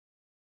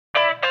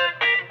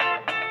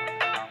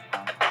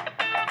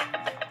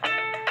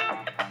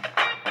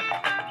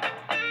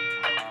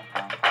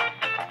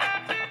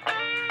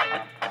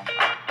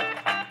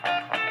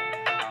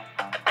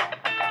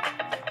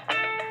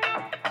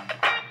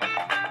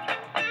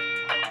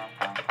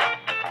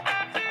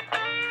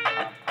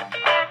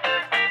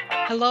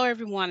Hello,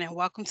 everyone, and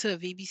welcome to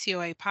the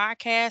VBCOA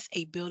podcast,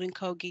 a Building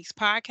Code Geeks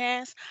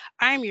podcast.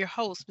 I am your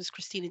host, Ms.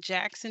 Christina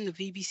Jackson, the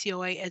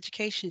VBCOA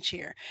Education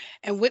Chair.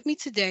 And with me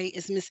today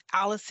is Miss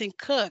Allison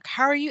Cook.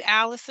 How are you,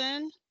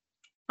 Allison?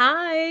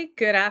 Hi,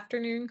 good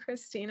afternoon,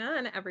 Christina,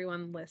 and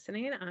everyone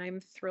listening. I'm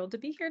thrilled to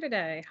be here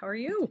today. How are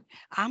you?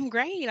 I'm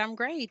great. I'm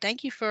great.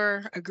 Thank you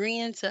for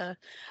agreeing to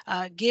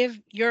give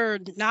your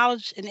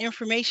knowledge and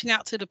information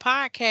out to the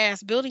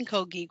podcast, Building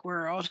Code Geek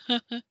World.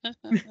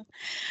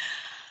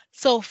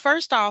 So,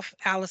 first off,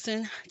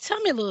 Allison, tell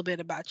me a little bit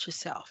about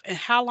yourself and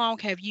how long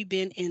have you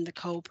been in the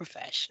code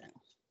profession?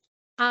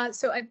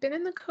 So I've been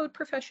in the code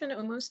profession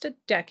almost a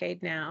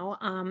decade now.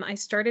 I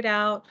started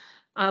out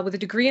with a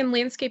degree in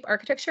landscape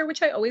architecture,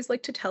 which I always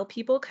like to tell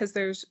people because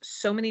there's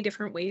so many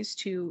different ways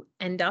to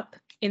end up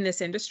in this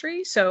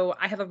industry. So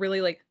I have a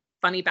really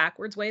funny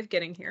backwards way of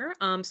getting here.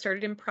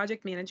 Started in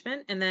project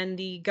management, and then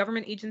the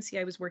government agency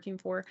I was working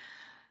for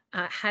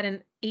had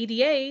an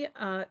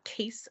ADA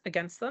case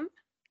against them.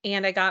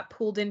 And I got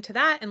pulled into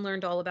that and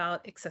learned all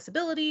about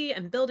accessibility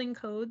and building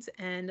codes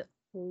and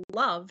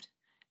loved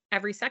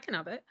every second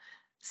of it.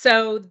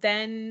 So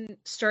then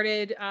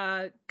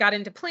got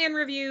into plan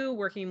review,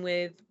 working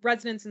with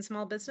residents and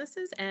small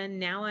businesses. And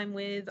now I'm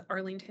with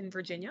Arlington,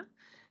 Virginia,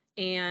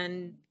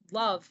 and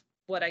love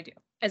what I do,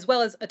 as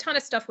well as a ton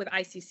of stuff with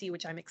ICC,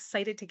 which I'm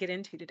excited to get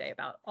into today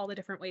about all the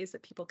different ways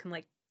that people can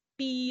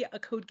be a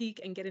code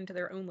geek and get into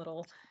their own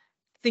little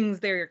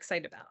things they're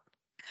excited about.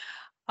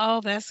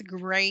 Oh, that's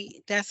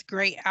great. That's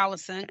great,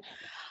 Allison.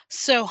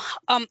 So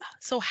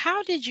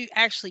how did you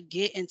actually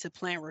get into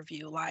plan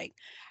review? Like,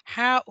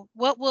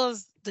 what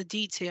was the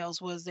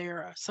details? Was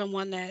there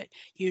someone that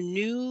you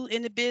knew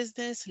in the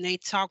business and they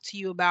talked to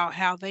you about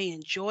how they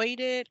enjoyed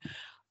it?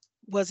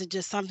 Was it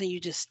just something you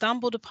just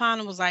stumbled upon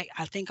and was like,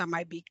 I think I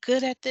might be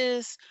good at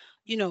this?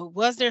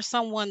 Was there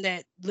someone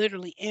that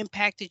literally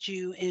impacted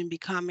you in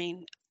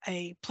becoming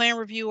a plan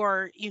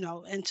reviewer,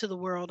 into the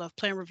world of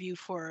plan review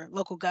for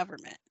local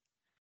government?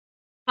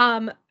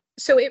 Um,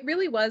 so it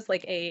really was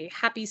like a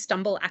happy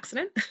stumble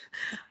accident.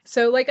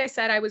 So, like I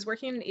said, I was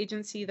working in an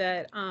agency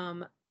that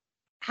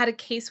had a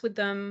case with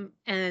them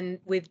and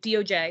with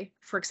DOJ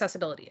for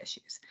accessibility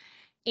issues,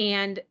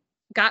 and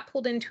got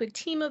pulled into a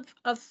team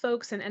of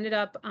folks and ended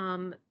up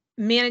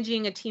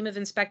managing a team of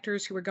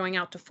inspectors who were going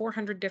out to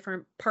 400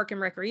 different park and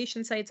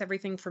recreation sites,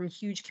 everything from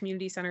huge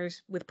community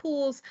centers with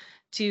pools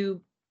to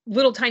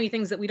little tiny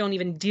things that we don't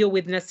even deal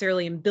with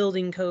necessarily in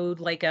building code,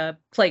 like a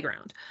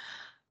playground.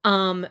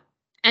 Um,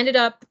 Ended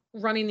up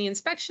running the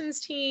inspections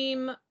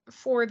team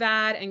for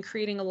that and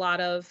creating a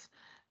lot of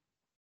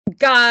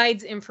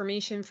guides,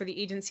 information for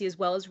the agency, as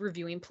well as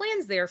reviewing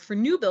plans there for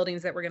new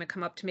buildings that were going to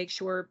come up to make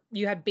sure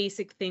you had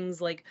basic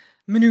things like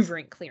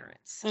maneuvering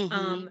clearance.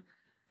 Mm-hmm.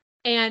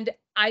 And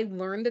I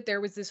learned that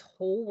there was this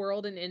whole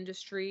world and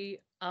industry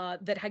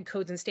that had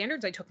codes and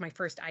standards. I took my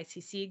first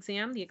ICC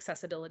exam, the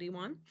accessibility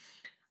one.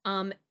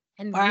 Um,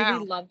 and really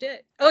Wow. loved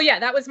it. Oh yeah,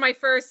 that was my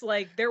first,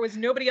 there was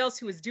nobody else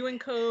who was doing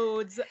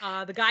codes.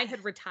 The guy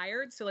had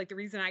retired, so the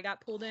reason I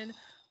got pulled in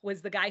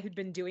was the guy who'd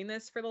been doing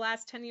this for the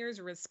last 10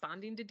 years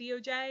responding to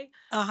DOJ.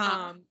 Uh-huh.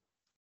 Um,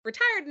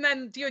 Retired, and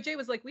then DOJ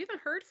was like, "We haven't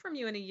heard from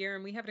you in a year,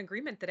 and we have an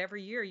agreement that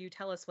every year you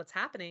tell us what's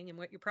happening and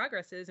what your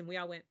progress is." And we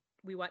all went,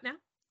 "We what now?"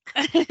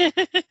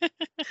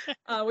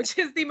 Which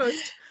is the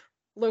most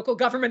local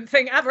government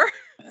thing ever.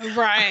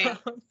 Right.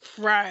 um,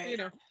 Right. you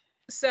know,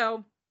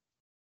 so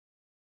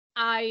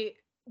I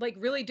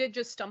really did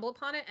just stumble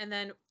upon it and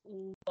then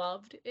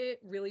loved it,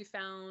 really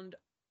found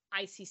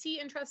ICC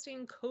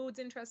interesting, codes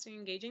interesting,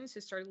 engaging. So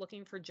started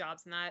looking for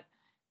jobs in that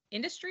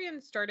industry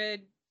and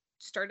started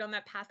on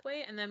that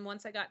pathway. And then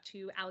once I got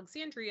to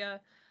Alexandria,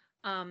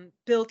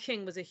 Bill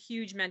King was a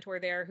huge mentor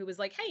there who was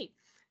like, "Hey,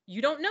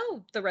 you don't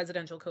know the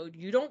residential code,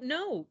 you don't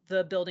know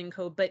the building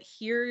code, but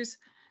here's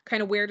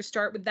kind of where to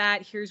start with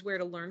that. Here's where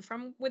to learn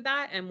from with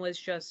that," and was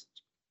just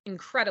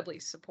incredibly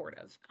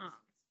supportive,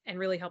 and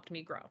really helped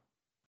me grow.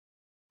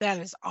 That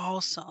is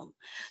awesome.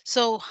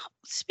 So,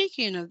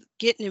 speaking of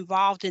getting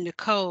involved in the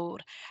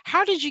code,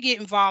 how did you get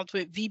involved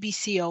with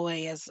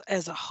VBCOA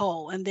as a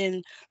whole? And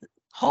then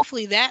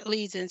hopefully that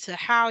leads into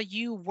how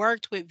you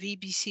worked with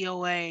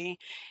VBCOA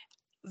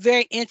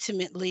very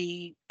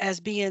intimately as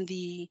being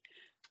the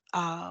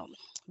um,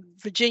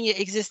 Virginia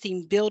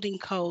existing building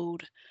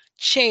code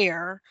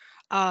chair,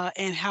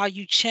 and how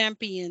you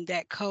championed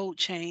that code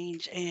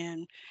change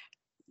and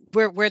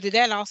where did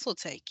that also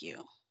take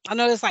you? I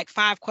know there's like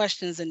 5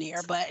 questions in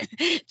there, but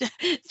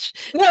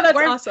No, that's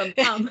work awesome.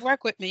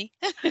 work with me.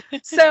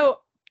 So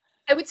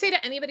I would say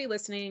to anybody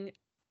listening,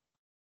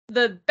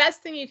 the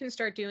best thing you can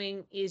start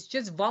doing is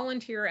just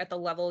volunteer at the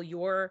level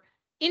you're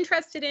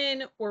interested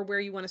in or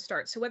where you want to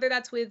start. So whether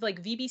that's with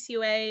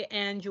VBCOA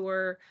and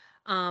your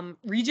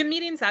region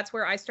meetings, that's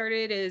where I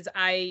started. Is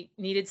I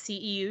needed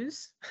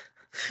CEUs.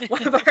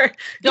 One of our,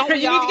 Don't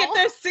we you need to get all?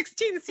 those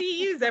 16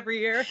 CEUs every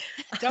year.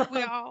 Don't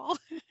we Um, all?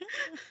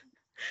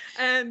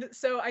 and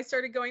so I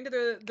started going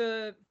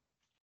to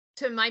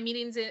to my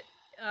meetings in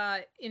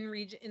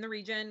the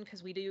region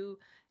because we do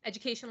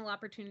educational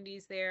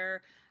opportunities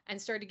there.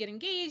 and started to get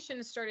engaged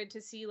and started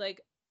to see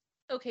like,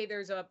 okay,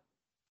 there's a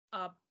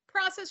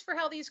process for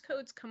how these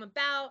codes come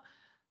about,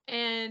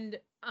 and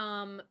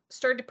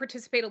started to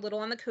participate a little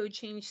on the code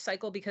change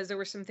cycle because there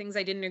were some things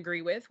I didn't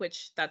agree with,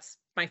 which that's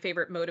my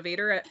favorite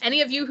motivator.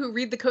 Any of you who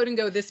read the code and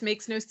go, this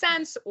makes no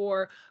sense,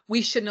 or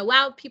we shouldn't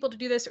allow people to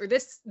do this, or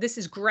this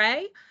is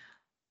gray.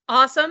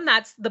 Awesome.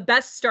 That's the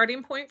best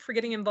starting point for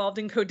getting involved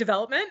in code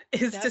development,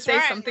 is to say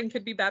something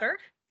could be better.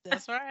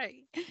 That's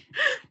right.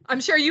 I'm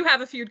sure you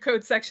have a few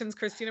code sections,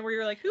 Christina, where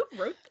you're like, who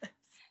wrote this?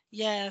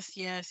 Yes.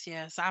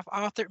 I've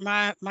authored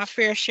my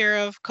fair share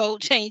of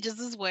code changes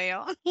as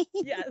well.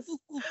 Yes.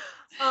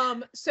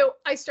 So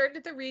I started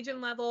at the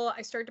region level.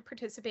 I started to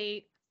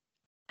participate,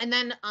 and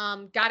then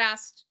got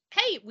asked,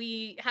 hey,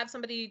 we have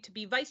somebody to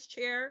be vice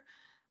chair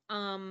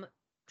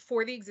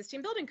for the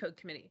existing building code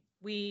committee.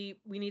 We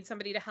need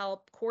somebody to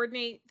help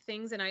coordinate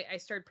things, and I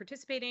started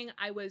participating.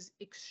 I was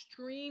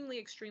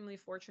extremely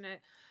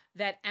fortunate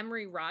that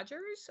Emery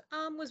Rogers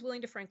was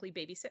willing to frankly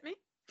babysit me.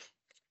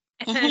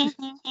 And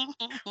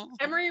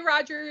Emery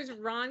Rogers,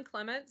 Ron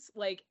Clements,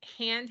 like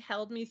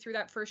held me through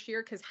that first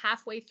year, because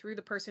halfway through,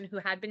 the person who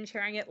had been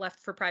chairing it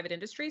left for private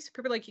industry. So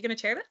people were like, you going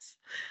to chair this?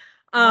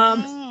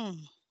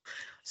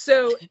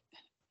 So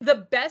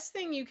the best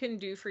thing you can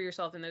do for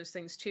yourself in those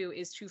things too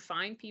is to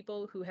find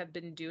people who have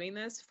been doing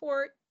this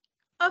for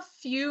a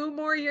few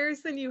more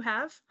years than you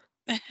have.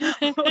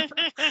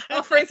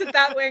 I'll phrase it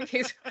that way in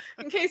case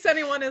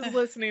anyone is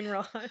listening,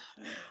 Ron.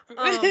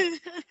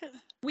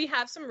 We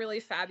have some really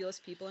fabulous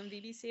people in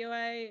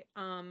VBCOA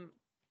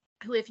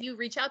who, if you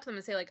reach out to them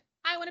and say like,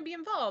 I want to be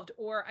involved,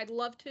 or I'd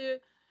love to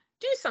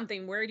do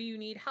something, where do you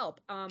need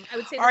help? I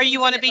would say, or you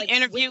want to be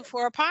interviewed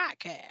for a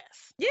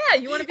podcast. Yeah,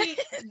 you want to be,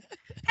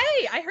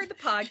 hey, I heard the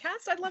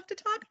podcast, I'd love to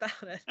talk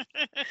about it.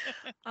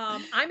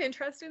 I'm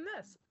interested in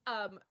this.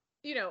 I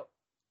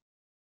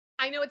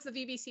know it's the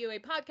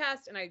VBCOA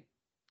podcast, and I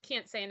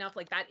can't say enough,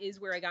 like that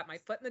is where I got my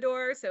foot in the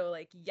door. So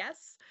like,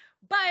 yes,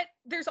 but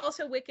there's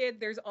also Wicked,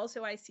 there's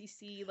also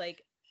ICC.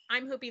 Like,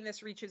 I'm hoping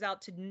this reaches out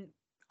to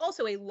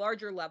also a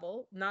larger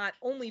level, not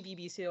only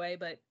VBCOA,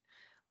 but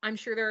I'm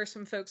sure there are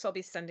some folks I'll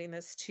be sending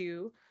this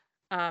to,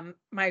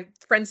 my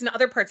friends in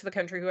other parts of the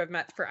country who I've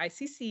met for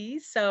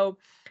ICC. So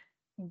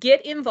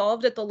get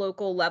involved at the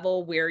local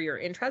level where you're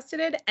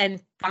interested in,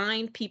 and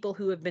find people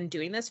who have been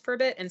doing this for a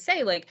bit and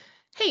say like,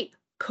 hey,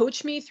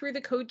 coach me through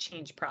the code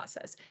change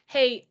process.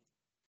 Hey,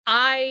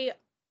 I'm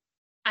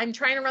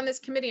trying to run this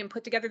committee and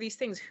put together these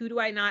things. Who do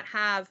I not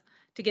have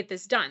to get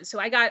this done? So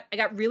I got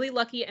really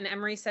lucky, and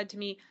Emery said to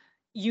me,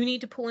 you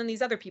need to pull in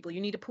these other people.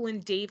 You need to pull in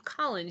Dave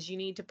Collins. You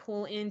need to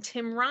pull in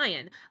Tim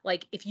Ryan.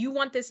 Like, if you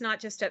want this not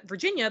just at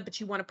Virginia, but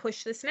you want to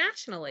push this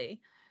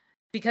nationally,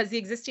 because the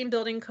existing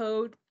building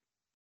code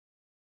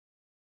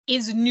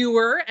is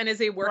newer and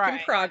is a work in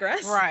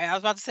progress. Right. I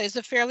was about to say, it's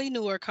a fairly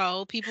newer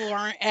code. People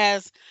aren't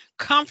as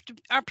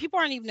comfortable, or people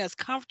aren't even as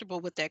comfortable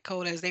with that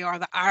code as they are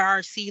the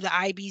IRC, the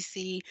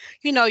IBC,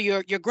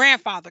 your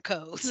grandfather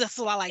codes. That's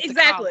what I like to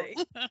call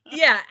them.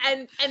 Yeah.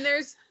 And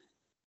there's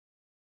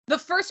the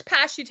first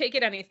pass you take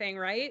at anything,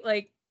 right?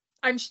 Like,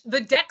 the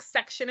deck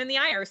section in the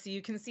IRC,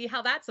 you can see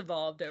how that's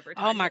evolved over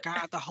time. Oh my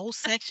God, the whole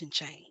section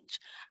changed.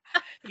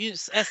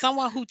 As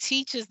someone who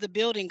teaches the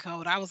building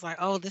code, I was like,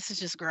 oh, this is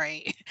just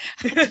great.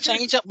 I had to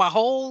change up my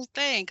whole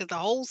thing because the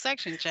whole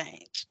section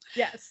changed.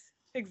 Yes,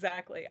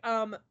 exactly.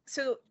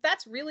 So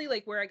that's really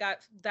like where I got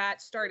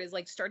that start, is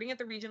like starting at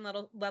the region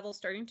level,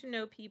 starting to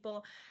know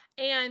people,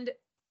 and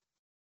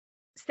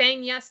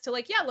saying yes to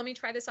like, yeah, let me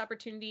try this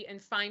opportunity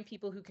and find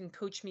people who can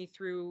coach me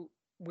through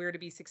where to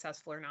be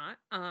successful or not.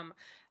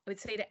 I would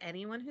say to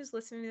anyone who's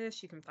listening to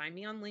this, you can find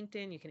me on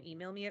LinkedIn. You can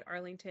email me at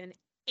Arlington.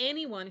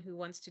 Anyone who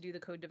wants to do the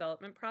code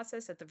development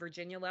process at the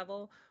Virginia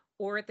level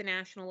or at the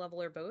national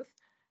level, or both,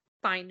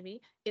 find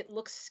me. It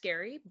looks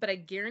scary, but I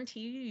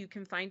guarantee you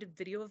can find a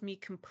video of me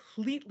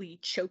completely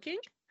choking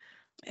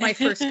my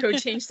first code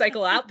change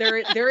cycle out.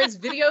 There is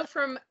video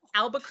from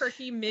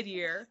Albuquerque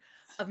mid-year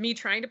of me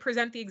trying to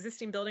present the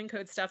existing building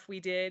code stuff we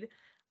did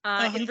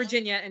in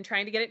Virginia and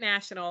trying to get it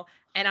national.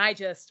 And I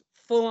just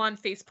full on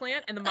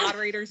faceplant, and the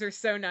moderators are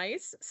so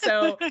nice.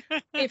 So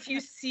if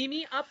you see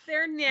me up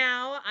there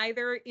now,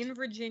 either in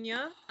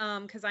Virginia,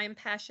 because I am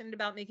passionate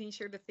about making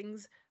sure the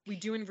things we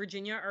do in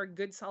Virginia are a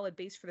good solid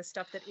base for the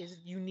stuff that is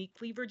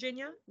uniquely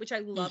Virginia, which I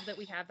love that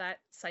we have that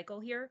cycle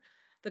here.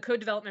 The code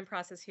development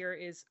process here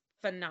is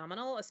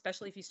phenomenal,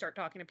 especially if you start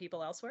talking to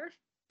people elsewhere.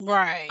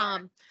 Right.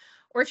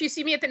 Or if you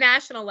see me at the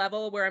national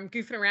level where I'm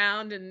goofing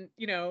around and,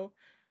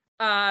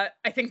 I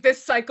think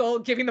this cycle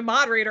giving the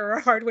moderator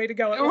a hard way to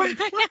go.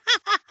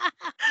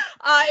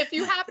 If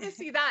you happen to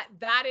see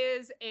that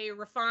is a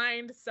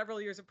refined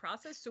several years of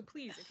process. So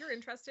please, if you're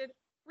interested,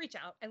 reach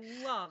out. I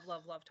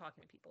love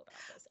talking to people about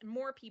this, and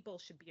more people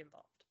should be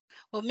involved.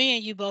 Well, me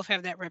and you both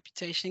have that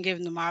reputation,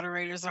 giving the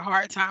moderators a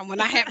hard time. When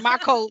I had my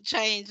code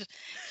changed,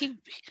 he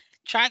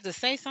tried to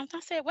say something.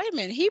 I said, wait a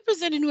minute, he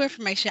presented new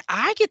information.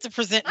 I get to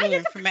present new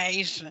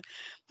information.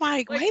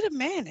 Like, wait a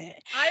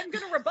minute. I'm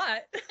going to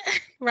rebut.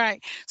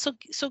 Right. So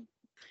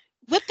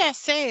with that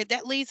said,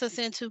 that leads us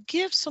into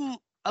give some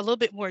a little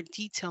bit more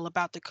detail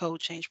about the code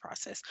change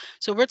process.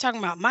 So we're talking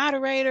about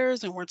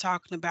moderators, and we're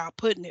talking about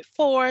putting it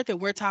forth, and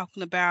we're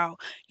talking about,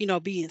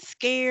 being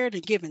scared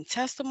and giving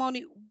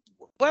testimony.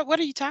 What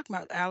are you talking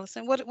about,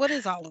 Allison? What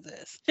is all of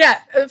this? Yeah,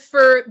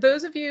 for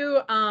those of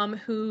you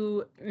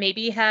who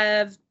maybe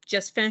have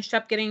just finished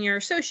up getting your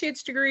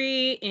associate's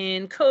degree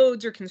in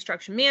codes or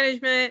construction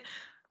management,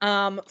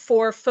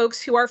 for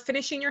folks who are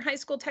finishing your high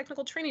school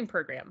technical training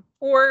program,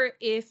 or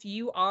if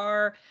you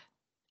are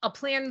a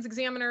plans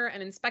examiner,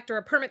 an inspector,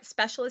 a permit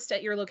specialist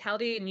at your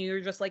locality, and you're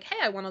just like, hey,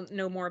 I want to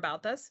know more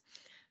about this.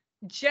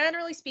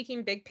 Generally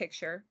speaking, big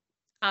picture,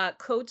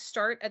 codes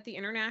start at the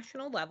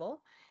international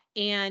level,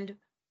 and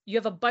you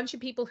have a bunch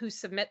of people who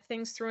submit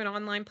things through an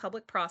online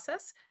public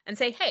process and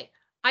say, hey,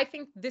 I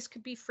think this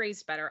could be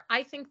phrased better.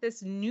 I think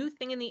this new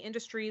thing in the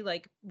industry,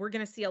 like we're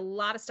going to see a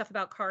lot of stuff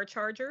about car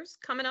chargers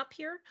coming up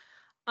here,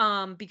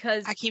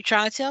 because I keep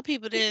trying to tell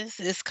people this.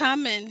 It's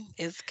coming.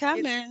 It's it,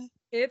 coming.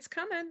 it's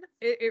coming.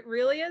 It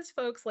really is,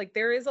 folks. Like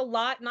there is a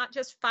lot, not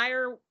just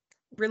fire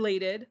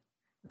related,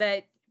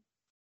 that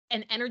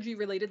and energy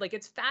related. Like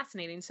it's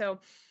fascinating. So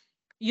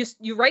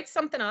you write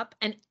something up,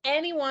 and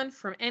anyone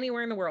from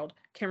anywhere in the world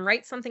can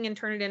write something and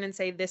turn it in and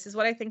say, this is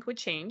what I think would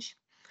change.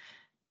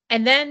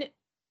 And then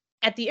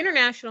at the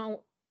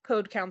International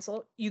Code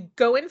Council, you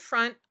go in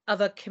front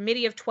of a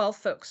committee of 12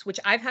 folks, which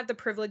I've had the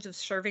privilege of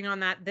serving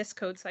on this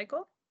code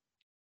cycle.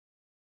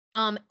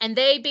 And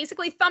they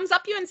basically thumbs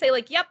up you and say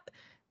like, yep,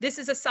 this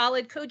is a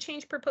solid code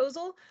change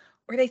proposal,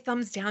 or they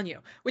thumbs down you,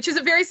 which is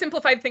a very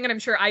simplified thing. And I'm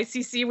sure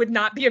ICC would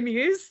not be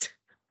amused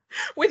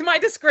with my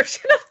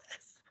description of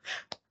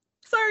this.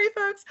 Sorry,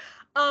 folks.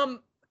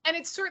 And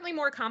it's certainly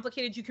more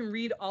complicated. You can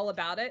read all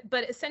about it,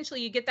 but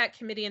essentially you get that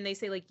committee and they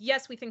say like,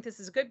 yes, we think this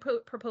is a good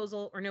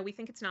proposal, or no, we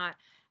think it's not.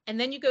 And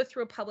then you go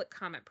through a public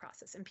comment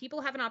process, and people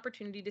have an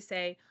opportunity to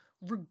say,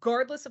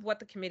 regardless of what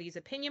the committee's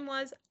opinion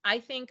was, I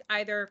think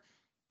either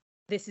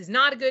this is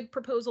not a good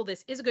proposal,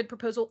 this is a good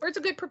proposal, or it's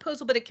a good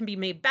proposal, but it can be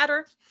made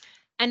better.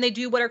 And they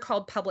do what are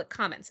called public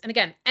comments. And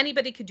again,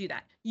 anybody could do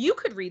that. You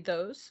could read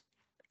those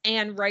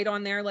and write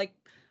on there like,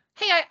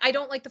 hey, I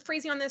don't like the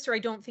phrasing on this, or I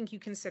don't think you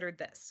considered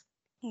this.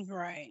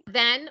 Right.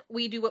 Then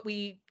we do what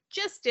we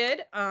just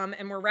did,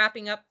 and we're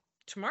wrapping up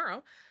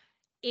tomorrow,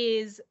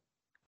 is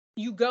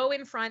you go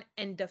in front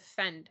and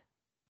defend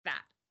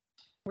that,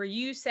 where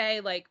you say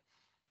like,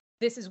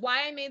 this is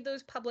why I made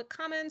those public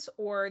comments,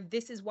 or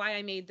this is why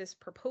I made this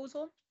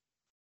proposal.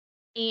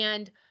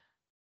 And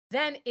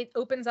then it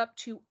opens up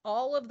to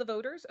all of the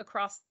voters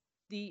across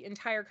the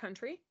entire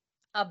country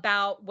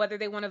about whether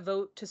they want to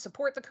vote to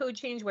support the code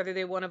change, whether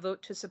they want to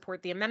vote to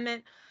support the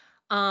amendment.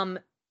 And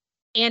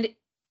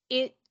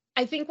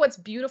I think what's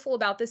beautiful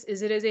about this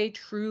is it is a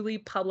truly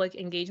public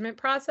engagement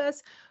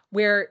process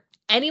where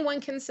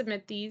anyone can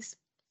submit these,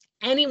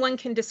 anyone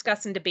can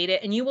discuss and debate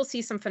it, and you will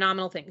see some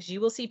phenomenal things. You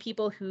will see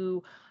people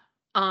who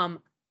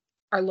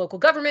are local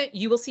government,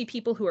 you will see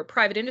people who are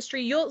private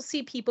industry, you'll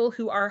see people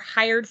who are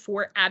hired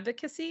for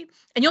advocacy,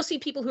 and you'll see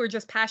people who are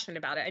just passionate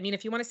about it. I mean,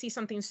 if you want to see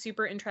something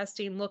super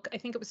interesting, look, I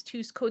think it was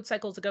 2 code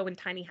cycles ago when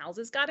tiny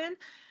houses got in.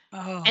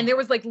 Oh. And there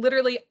was like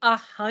literally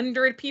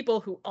 100 people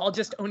who all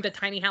just owned a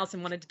tiny house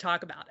and wanted to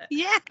talk about it.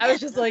 Yeah. I was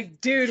just like,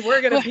 dude,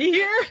 we're going to be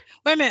here.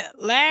 Wait a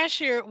minute. Last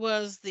year it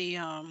was the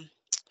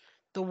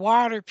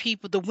water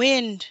people, the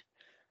wind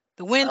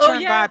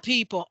turbine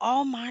people.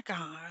 Oh my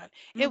God.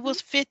 It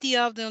was 50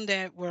 of them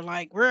that were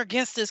like, we're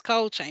against this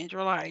code change.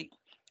 We're like,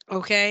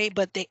 okay,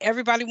 but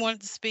everybody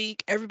wanted to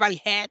speak. Everybody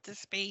had to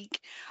speak.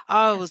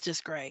 Oh, it was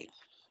just great.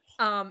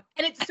 And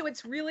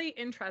it's really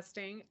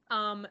interesting.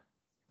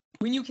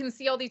 When you can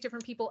see all these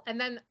different people. And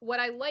then what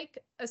I like,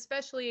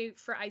 especially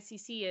for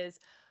ICC, is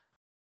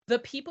the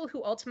people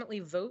who ultimately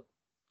vote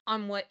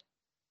on what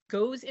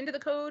goes into the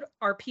code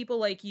are people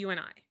like you and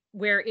I,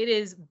 where it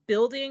is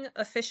building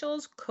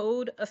officials,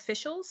 code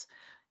officials,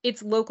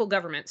 it's local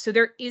government. So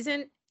there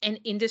isn't an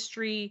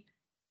industry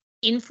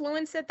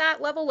influence at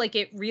that level. Like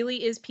it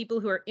really is people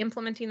who are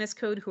implementing this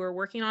code, who are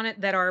working on it,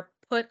 that are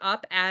put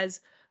up as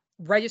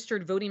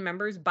registered voting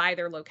members by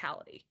their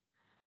locality.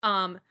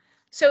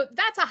 So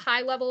that's a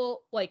high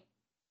level, like,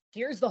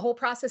 here's the whole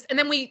process. And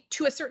then we,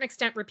 to a certain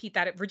extent, repeat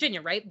that at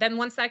Virginia, right? Then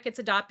once that gets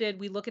adopted,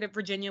 we look at it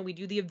Virginia, we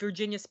do the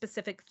Virginia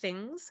specific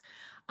things,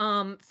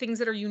 things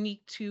that are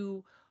unique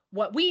to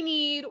what we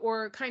need,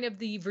 or kind of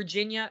the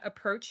Virginia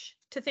approach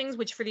to things,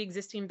 which for the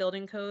existing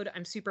building code,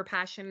 I'm super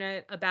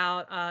passionate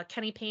about.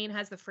 Kenny Payne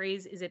has the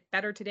phrase, is it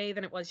better today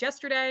than it was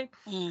yesterday?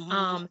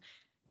 And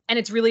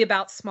it's really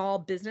about small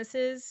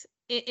businesses,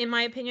 in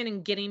my opinion,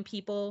 and getting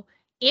people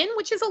in,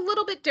 which is a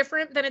little bit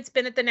different than it's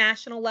been at the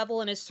national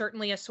level, and is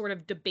certainly a sort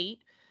of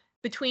debate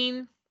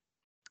between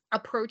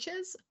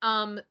approaches.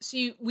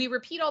 We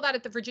repeat all that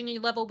at the Virginia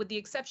level, with the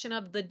exception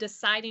of the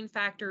deciding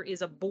factor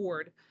is a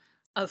board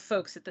of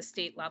folks at the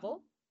state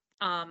level.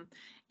 And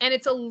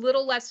it's a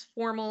little less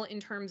formal in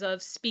terms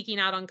of speaking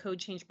out on code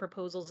change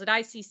proposals. At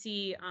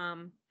ICC,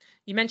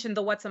 you mentioned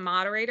the what's a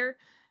moderator.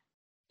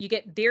 You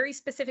get very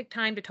specific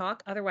time to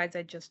talk. Otherwise,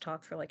 I'd just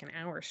talk for like an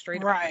hour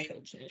straight about my Right.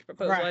 code change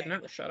proposal. I'd Right.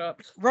 never shut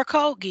up. We're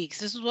code geeks.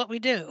 This is what we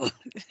do.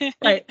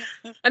 Right.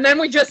 And then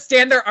we just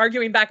stand there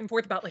arguing back and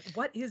forth about like,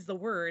 what is the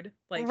word?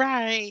 Like,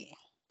 Right.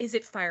 is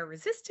it fire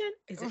resistant?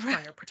 Is it Right.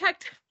 fire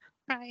protective?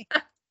 Right.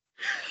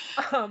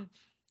 Um,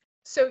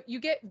 so you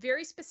get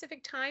very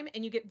specific time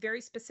and you get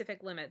very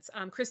specific limits.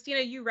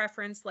 Christina, you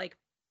referenced like,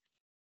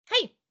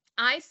 hey,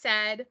 I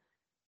said,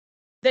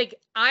 like,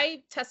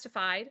 I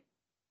testified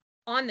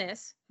on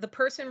this, the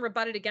person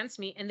rebutted against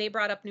me and they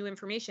brought up new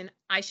information,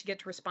 I should get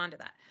to respond to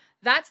that.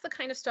 That's the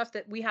kind of stuff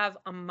that we have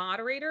a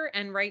moderator,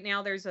 and right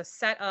now there's a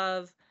set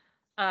of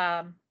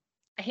a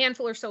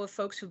handful or so of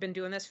folks who've been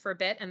doing this for a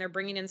bit, and they're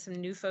bringing in some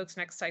new folks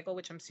next cycle,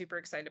 which I'm super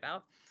excited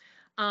about.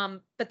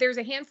 But there's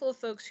a handful of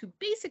folks who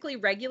basically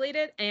regulate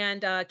it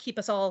and keep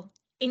us all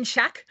in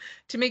check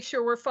to make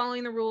sure we're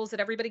following the rules, that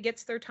everybody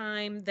gets their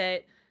time,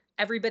 that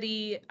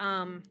everybody,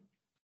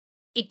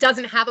 it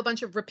doesn't have a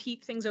bunch of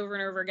repeat things over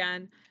and over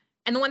again.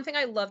 And the one thing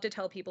I love to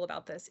tell people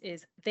about this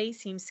is they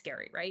seem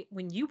scary, right?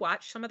 When you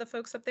watch some of the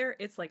folks up there,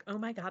 it's like, oh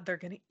my God, they're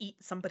going to eat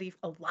somebody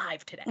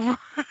alive today. Right.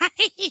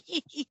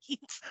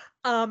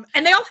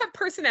 And they all have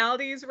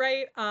personalities,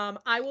 right?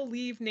 I will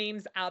leave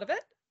names out of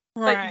it,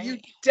 but you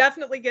Right.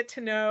 definitely get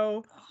to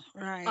know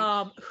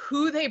Right.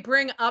 who they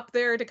bring up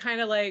there to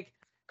kind of like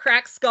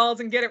crack skulls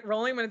and get it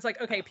rolling when it's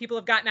like, okay, people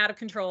have gotten out of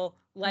control.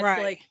 Let's Right.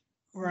 like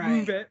Right.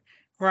 move it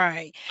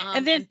Right.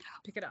 And then and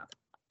pick it up.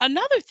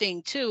 another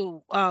thing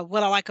too,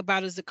 what I like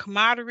about it is the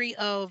camaraderie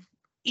of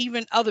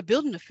even other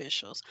building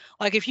officials.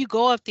 Like if you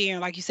go up there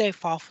and, like you say,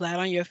 fall flat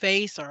on your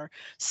face or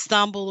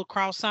stumble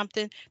across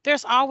something,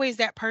 there's always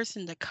that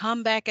person to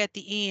come back at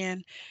the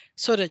end,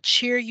 sort of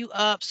cheer you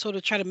up, sort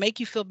of try to make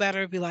you feel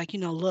better, be like,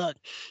 look,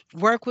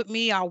 work with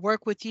me, I'll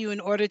work with you in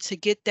order to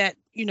get that,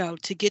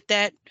 to get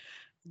that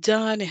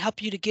done and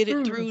help you to get it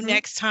through Mm-hmm.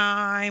 next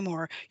time,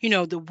 or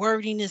the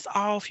wording is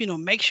off,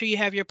 make sure you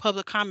have your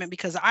public comment,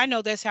 because I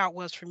know that's how it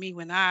was for me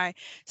when I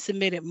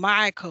submitted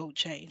my code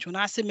change. When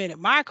I submitted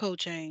my code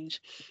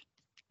change,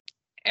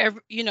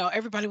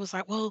 everybody was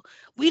like, well,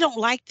 we don't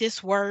like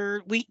this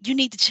word, you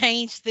need to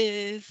change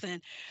this,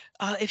 and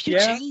if you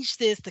Yeah. change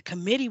this, the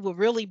committee will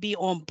really be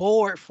on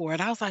board for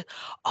it. I was like,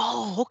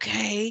 oh,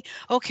 okay,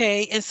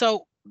 okay. And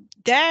so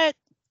that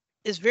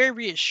is very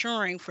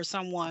reassuring for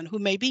someone who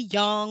may be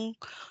young,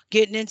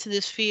 getting into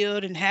this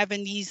field and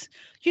having these,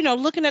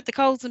 looking at the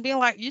codes and being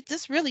like,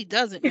 this really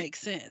doesn't make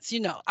sense.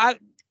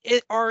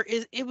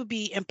 It would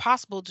be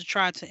impossible to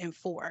try to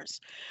enforce.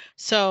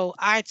 So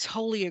I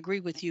totally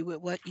agree with you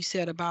with what you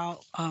said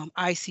about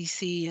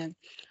ICC and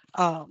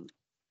um,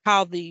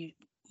 how the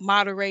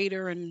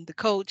moderator and the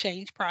code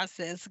change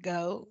process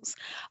goes.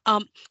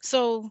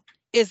 So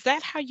is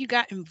that how you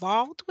got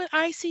involved with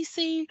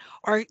ICC,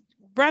 or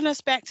run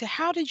us back to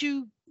how did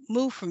you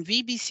move from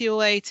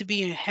VBCOA to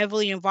being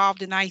heavily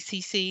involved in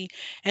ICC,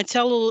 and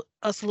tell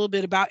us a little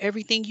bit about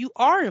everything you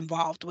are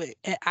involved with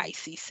at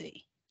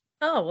ICC.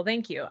 Oh, well,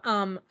 thank you.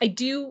 I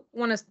do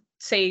want to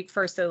say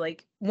first though,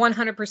 like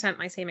 100%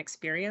 my same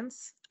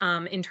experience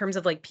in terms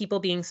of like people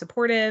being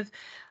supportive.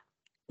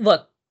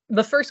 Look,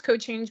 the first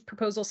code change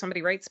proposal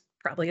somebody writes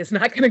probably is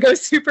not going to go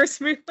super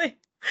smoothly.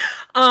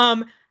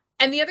 Um,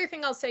 and the other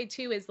thing I'll say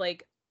too is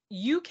like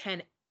you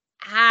can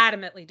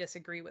adamantly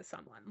disagree with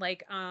someone.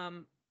 Like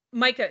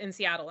Micah in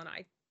Seattle and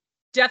I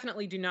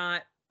definitely do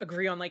not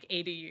agree on like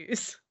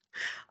ADUs.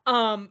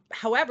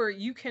 However,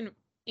 you can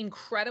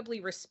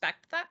incredibly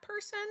respect that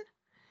person.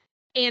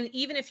 And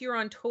even if you're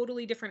on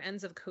totally different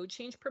ends of code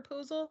change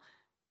proposal,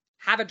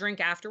 have a drink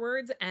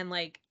afterwards. And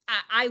like,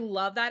 I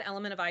love that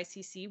element of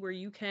ICC where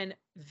you can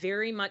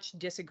very much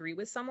disagree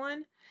with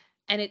someone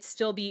and it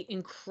still be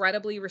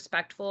incredibly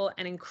respectful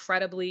and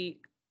incredibly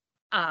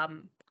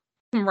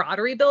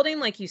camaraderie building.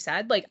 Like you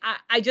said, like,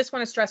 I just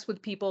want to stress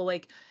with people,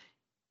 like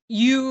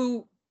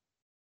you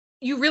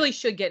really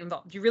should get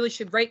involved. You really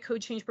should write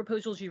code change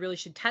proposals. You really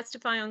should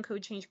testify on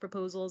code change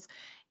proposals.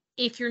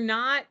 If you're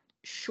not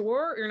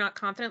sure, you're not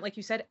confident, like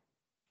you said,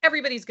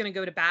 everybody's going to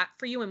go to bat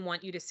for you and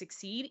want you to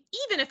succeed.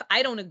 Even if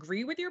I don't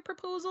agree with your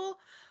proposal,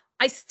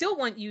 I still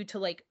want you to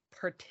like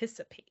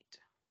participate.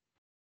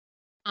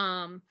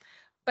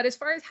 But as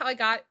far as how I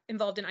got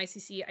involved in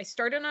ICC, I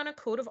started on a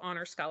Code of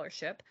Honor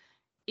scholarship.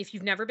 If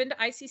you've never been to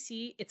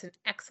ICC, it's an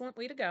excellent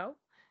way to go.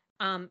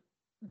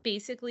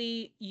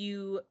 Basically,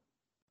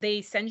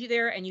 they send you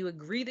there and you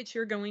agree that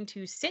you're going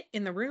to sit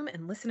in the room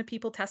and listen to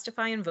people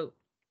testify and vote.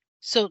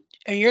 So,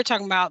 and you're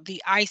talking about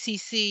the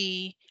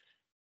ICC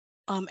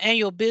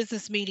annual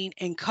business meeting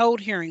and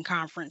code hearing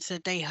conference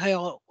that they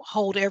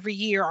hold every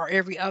year or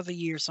every other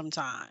year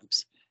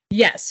sometimes.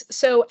 Yes.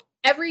 So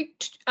every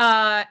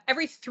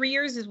 3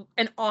 years is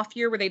an off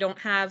year where they don't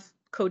have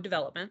code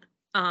development.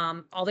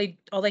 All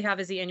they have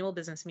is the annual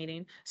business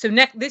meeting. So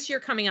this year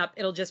coming up,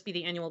 it'll just be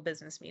the annual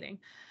business meeting.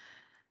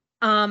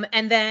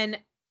 And then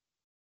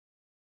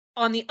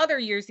on the other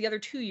years, the other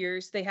 2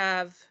 years, they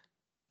have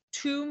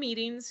 2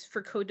 meetings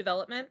for code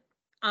development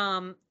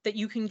that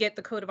you can get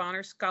the Code of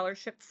Honor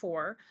scholarship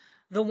for.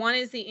 The one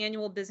is the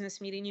annual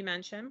business meeting you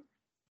mentioned,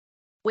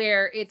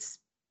 where it's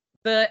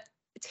the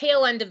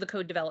tail end of the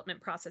code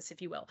development process,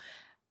 if you will.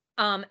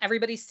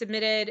 Everybody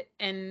submitted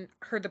and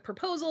heard the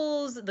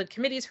proposals, the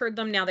committees heard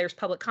them, now there's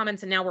public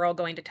comments, and now we're all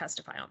going to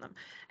testify on them.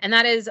 And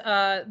that is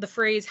the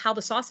phrase, how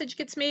the sausage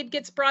gets made,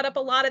 gets brought up a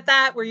lot at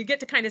that, where you get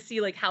to kind of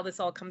see like how this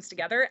all comes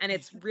together. And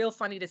it's real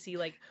funny to see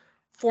like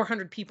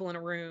 400 people in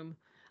a room.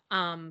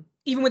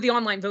 Even with the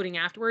online voting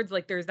afterwards,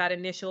 like there's that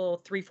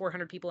initial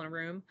 300-400 people in a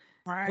room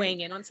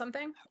weighing in on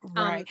something.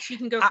 Right. So you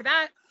can go for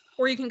that,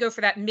 or you can go for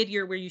that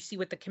mid-year where you see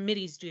what the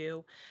committees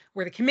do,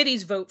 where the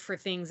committees vote for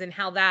things and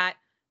how that,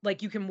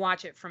 like, you can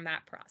watch it from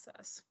that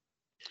process.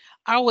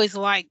 I always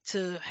like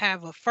to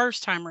have a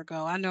first timer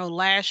go. I know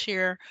last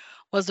year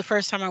was the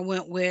first time I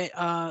went with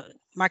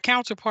my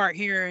counterpart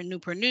here in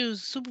Newport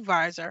News,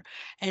 supervisor,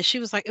 and she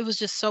was like, it was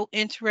just so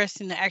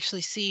interesting to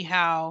actually see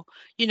how,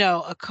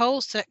 a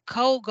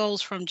code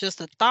goes from just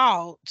a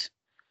thought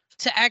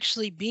to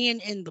actually being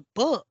in the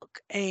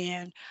book.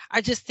 And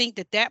I just think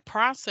that that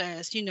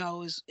process,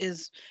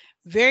 is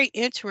very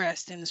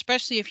interesting,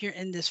 especially if you're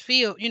in this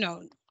field,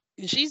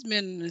 and she's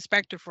been an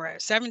inspector for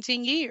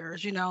 17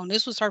 years, and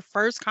this was her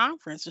first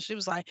conference. And she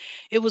was like,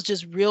 it was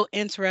just real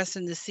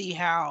interesting to see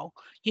how,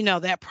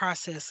 that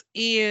process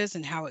is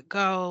and how it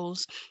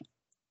goes.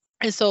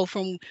 And so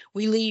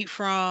we lead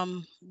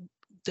from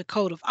the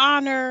code of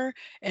honor,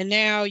 and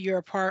now you're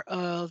a part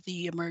of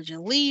the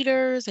emerging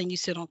leaders and you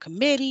sit on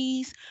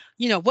committees.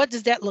 What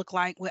does that look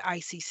like with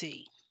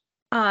ICC?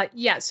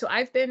 Yeah, so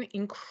I've been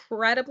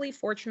incredibly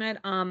fortunate.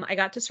 I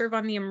got to serve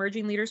on the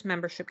Emerging Leaders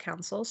Membership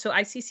Council. So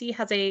ICC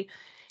has a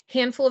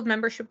handful of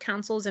membership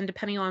councils, and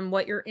depending on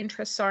what your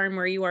interests are and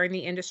where you are in the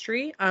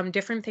industry,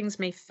 different things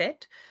may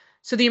fit.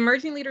 So the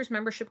Emerging Leaders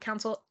Membership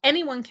Council,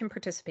 anyone can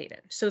participate in.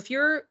 So if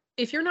you're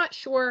not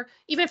sure,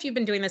 even if you've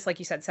been doing this, like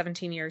you said,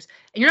 17 years,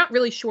 and you're not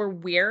really sure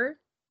where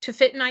to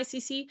fit in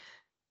ICC,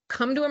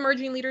 come to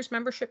Emerging Leaders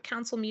Membership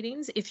Council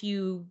meetings. If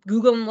you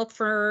Google and look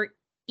for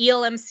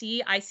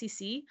ELMC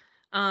ICC,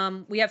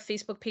 we have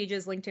Facebook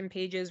pages, LinkedIn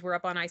pages. We're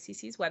up on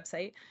ICC's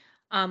website.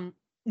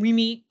 We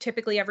meet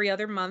typically every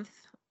other month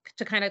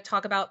to kind of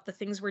talk about the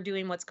things we're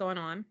doing, what's going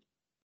on.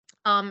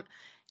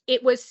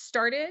 It was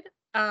started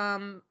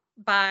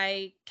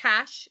by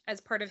Cash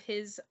as part of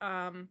his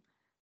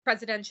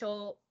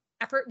presidential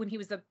effort when he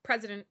was the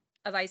president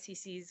of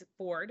ICC's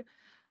board,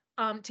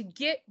 to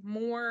get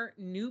more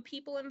new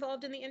people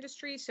involved in the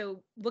industry.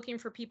 So looking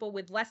for people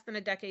with less than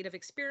a decade of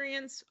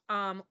experience,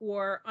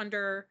 or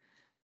under,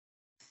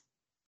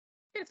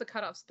 if the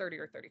cutoff's 30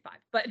 or 35,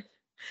 but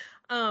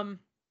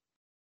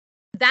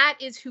that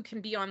is who can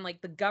be on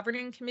like the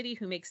governing committee,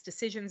 who makes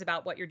decisions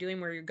about what you're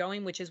doing, where you're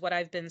going, which is what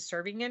I've been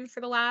serving in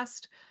for the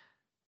last,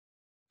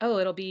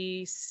 it'll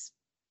be,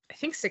 I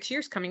think 6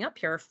 years coming up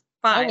here.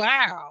 5. Oh,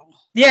 wow.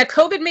 Yeah,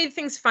 COVID made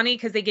things funny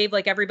because they gave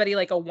like everybody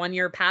like a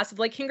 1-year pass of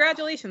like,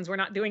 congratulations, we're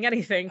not doing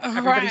anything.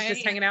 Everybody's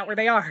just hanging out where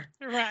they are.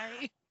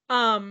 Right.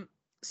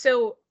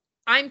 So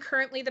I'm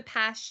currently the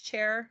past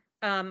chair.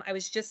 I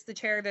was just the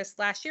chair this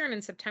last year, and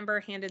in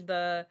September handed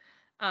the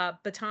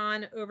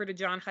baton over to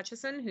John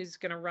Hutchison, who's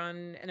going to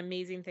run an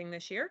amazing thing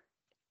this year.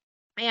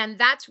 And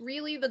that's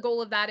really the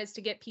goal of that, is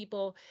to get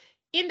people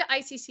into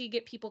ICC,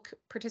 get people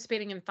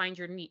participating, and find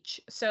your niche.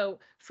 So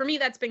for me,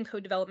 that's been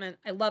code development.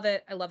 I love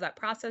it. I love that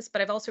process,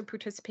 but I've also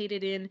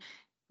participated in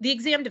the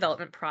exam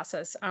development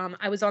process.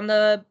 I was on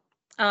the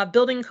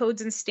building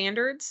codes and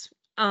standards.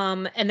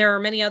 And there are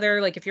many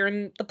other, like if you're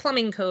in the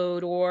plumbing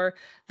code or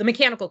the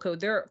mechanical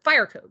code,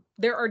 fire code,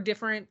 there are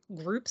different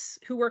groups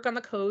who work on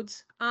the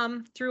codes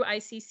through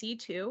ICC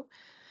too.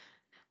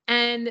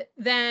 And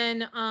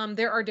then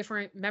there are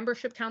different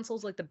membership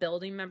councils, like the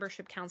building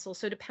membership council.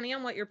 So depending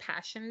on what you're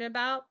passionate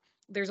about,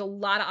 there's a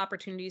lot of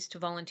opportunities to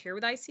volunteer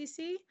with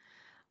ICC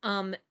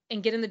and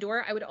get in the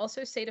door. I would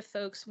also say to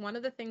folks, one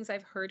of the things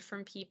I've heard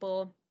from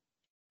people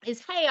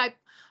is, hey, I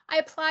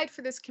applied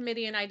for this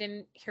committee and I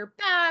didn't hear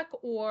back,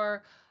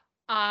 or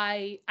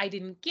I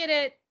didn't get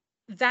it.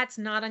 That's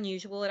not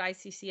unusual at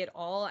ICC at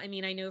all. I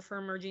mean, I know for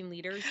emerging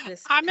leaders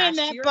this I'm in past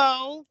that year,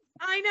 boat.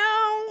 I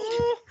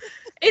know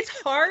it's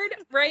hard,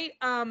 right?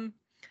 I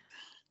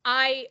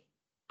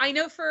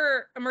know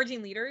for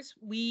emerging leaders,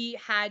 we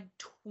had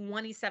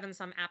 27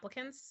 some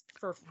applicants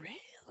for,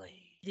 Really?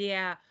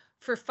 yeah,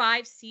 for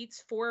 5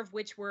 seats, 4 of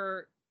which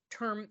were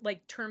terms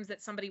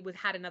that somebody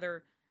had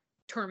another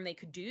term they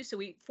could do.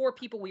 So 4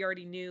 people we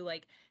already knew,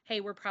 like,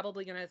 hey, we're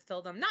probably going to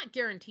fill them. Not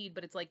guaranteed,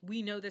 but it's like,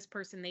 we know this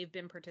person, they've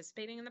been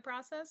participating in the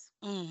process.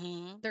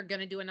 Mm-hmm. They're going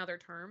to do another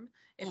term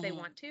if they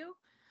want to.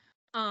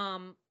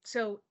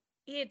 So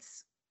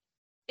it's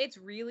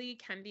really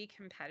can be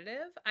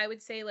competitive. I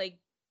would say like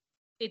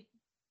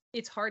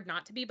it's hard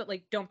not to be, but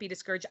like, don't be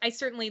discouraged. I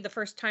certainly, the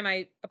first time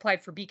I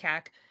applied for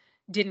BCAC,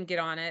 didn't get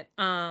on it.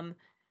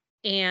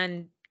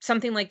 And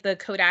something like the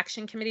code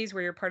action committees,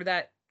 where you're part of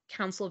that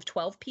council of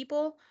 12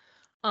 people,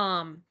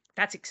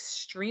 that's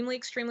extremely,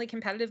 extremely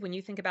competitive when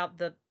you think about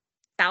the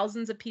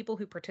thousands of people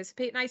who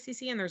participate in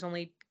ICC, and there's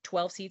only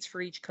 12 seats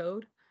for each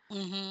code.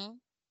 Mm-hmm.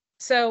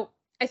 So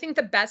I think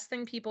the best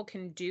thing people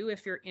can do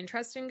if you're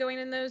interested in going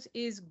in those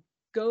is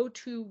go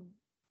to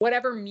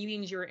whatever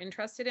meetings you're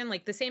interested in,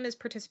 like the same as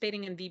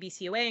participating in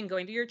VBCOA and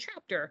going to your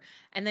chapter,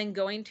 and then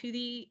going to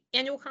the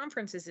annual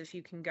conferences if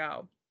you can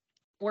go.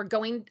 Or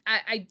going,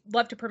 I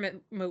love to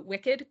promote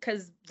Wicked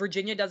because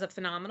Virginia does a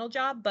phenomenal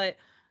job, but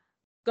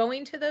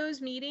going to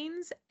those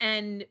meetings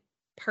and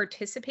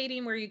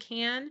participating where you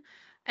can,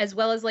 as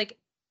well as like,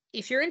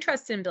 if you're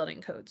interested in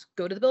building codes,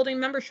 go to the building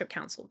membership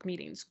council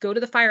meetings, go to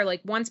the fire. Like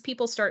once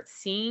people start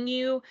seeing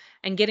you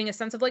and getting a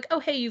sense of like,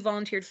 oh, hey, you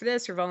volunteered for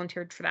this or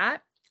volunteered for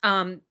that.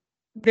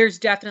 There's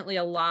definitely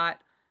a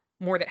lot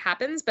more that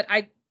happens, but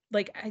I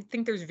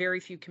think there's very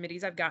few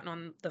committees I've gotten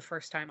on the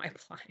first time I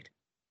applied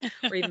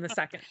or even the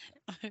second.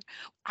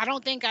 I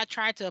don't think I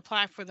tried to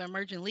apply for the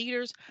emerging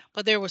leaders,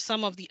 but there were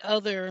some of the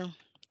other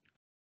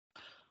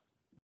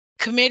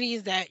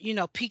committees that,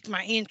 piqued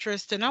my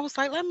interest, and I was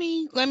like, let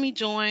me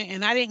join,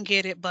 and I didn't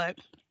get it, but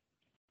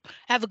I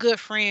have a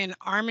good friend,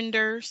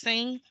 Arminder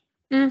Singh.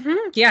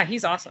 Yeah,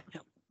 he's awesome.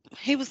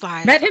 He was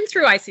like, met him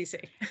through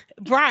ICC.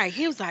 Right.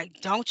 He was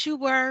like, don't you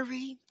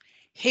worry.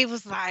 He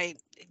was like,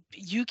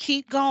 you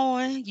keep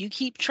going, you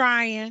keep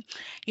trying,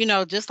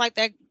 just like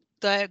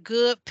that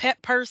good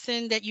pet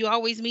person that you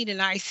always meet in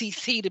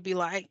ICC to be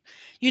like,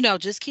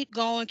 just keep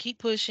going, keep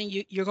pushing,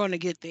 you're going to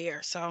get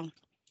there. So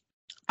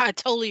I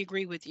totally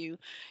agree with you.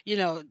 You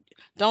know,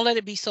 don't let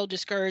it be so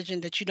discouraging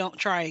that you don't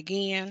try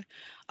again,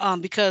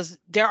 because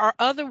there are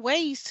other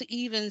ways to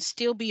even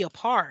still be a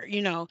part.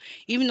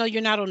 Even though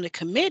you're not on the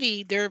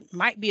committee, there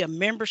might be a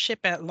membership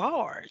at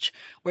large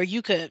where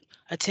you could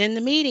attend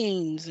the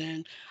meetings.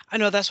 And I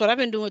know that's what I've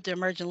been doing with the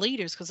emerging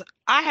leaders because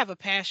I have a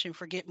passion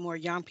for getting more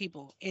young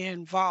people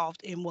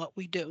involved in what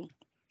we do,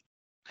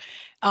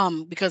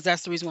 because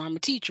that's the reason why I'm a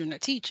teacher and I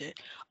teach it.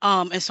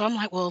 And so I'm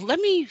like, well, let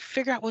me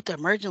figure out what the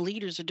emerging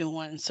leaders are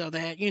doing so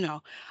that,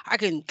 I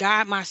can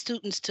guide my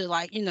students to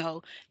like,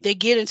 they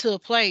get into a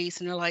place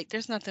and they're like,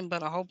 there's nothing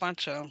but a whole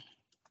bunch of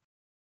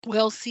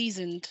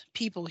well-seasoned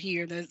people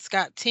here that's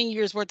got 10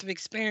 years worth of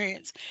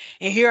experience.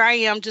 And here I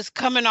am just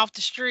coming off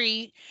the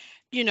street,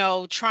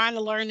 trying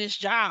to learn this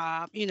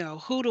job.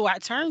 Who do I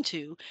turn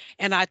to?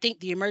 And I think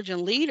the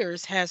emerging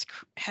leaders has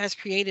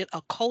created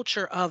a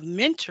culture of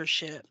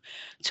mentorship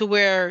to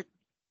where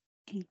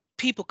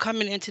people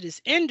coming into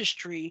this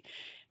industry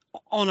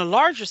on a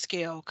larger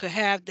scale could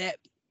have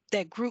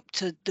that group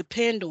to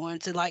depend on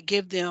to like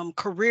give them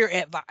career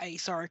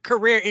advice, or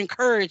career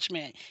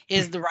encouragement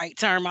is the right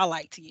term I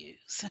like to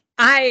use.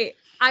 I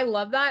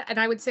love that. And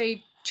I would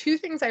say two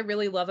things I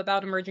really love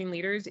about emerging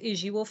leaders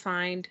is you will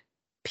find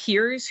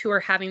peers who are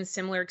having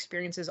similar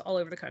experiences all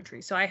over the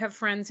country. So I have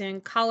friends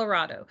in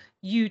Colorado,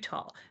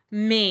 Utah,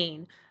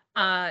 Maine,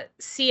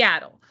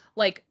 Seattle,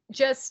 like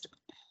just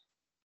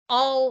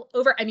all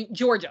over. I mean,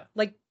 Georgia,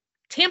 like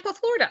Tampa,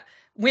 Florida.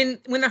 When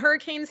the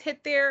hurricanes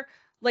hit there,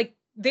 like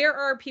there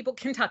are people,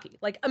 Kentucky,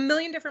 like a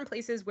million different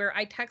places where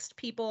I text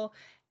people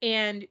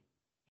and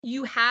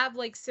you have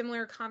like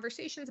similar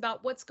conversations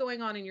about what's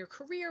going on in your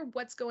career,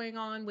 what's going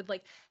on with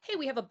like, hey,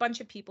 we have a bunch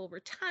of people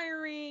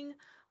retiring.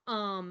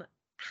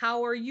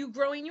 How are you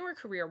growing your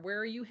career? Where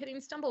are you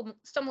hitting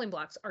stumbling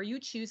blocks? Are you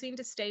choosing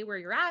to stay where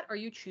you're at? Are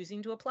you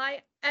choosing to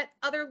apply at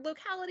other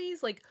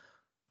localities? Like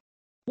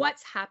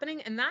what's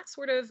happening? And that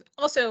sort of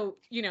also,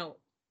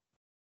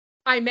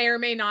 I may or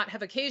may not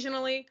have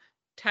occasionally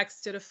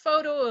texted a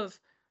photo of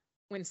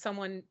when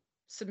someone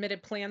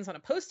submitted plans on a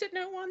Post-it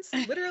note once,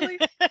 literally.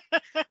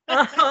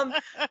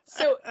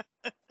 So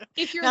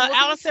if you're now, looking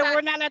Allison, that,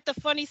 we're not at the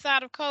funny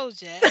side of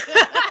codes yet.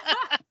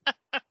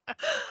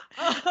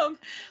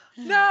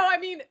 No, I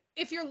mean,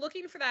 if you're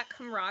looking for that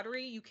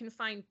camaraderie, you can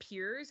find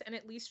peers. And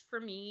at least for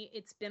me,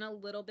 it's been a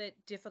little bit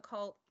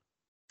difficult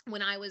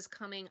when I was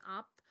coming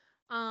up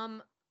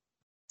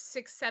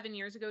 6-7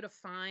 years ago to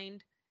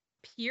find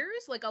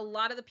peers. Like a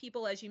lot of the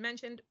people, as you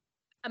mentioned,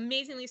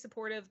 amazingly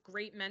supportive,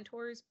 great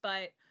mentors,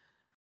 but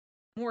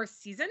more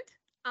seasoned.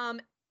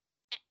 And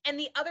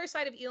the other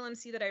side of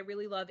ELMC that I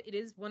really love, it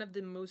is one of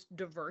the most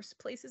diverse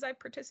places I've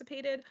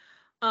participated.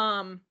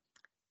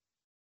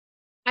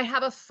 I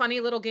have a funny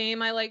little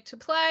game I like to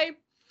play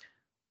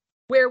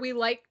where we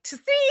like to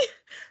see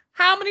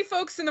how many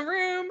folks in the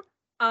room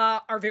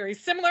are very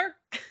similar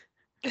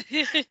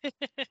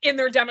in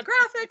their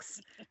demographics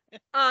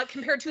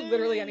compared to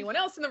literally anyone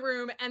else in the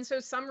room. And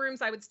so some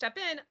rooms I would step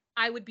in,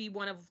 I would be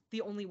one of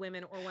the only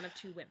women or one of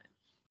two women.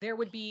 There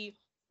would be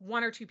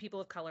one or two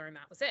people of color and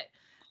that was it.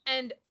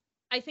 And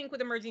I think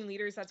with emerging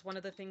leaders, that's one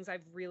of the things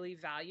I've really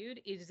valued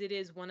is it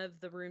is one of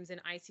the rooms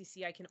in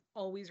ICC I can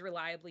always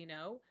reliably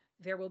know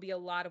there will be a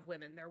lot of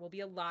women. There will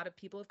be a lot of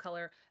people of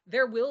color.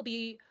 There will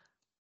be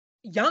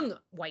young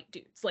white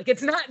dudes. Like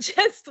it's not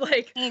just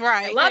like,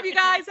 right. I love you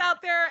guys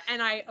out there and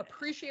I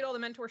appreciate all the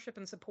mentorship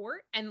and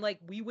support. And like,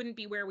 we wouldn't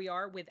be where we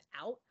are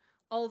without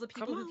all the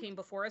people who came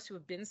before us who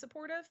have been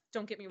supportive.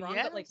 Don't get me wrong.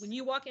 Yes. But like when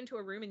you walk into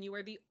a room and you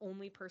are the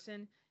only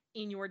person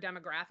in your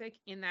demographic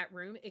in that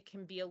room, it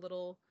can be a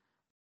little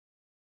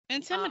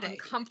intimidating,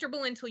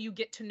 uncomfortable until you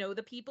get to know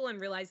the people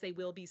and realize they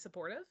will be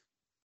supportive.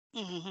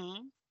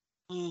 Mm-hmm.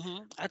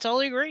 I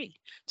totally agree.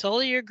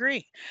 Totally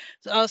agree.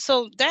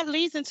 So that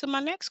leads into my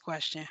next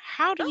question.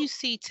 How do Oh, you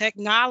see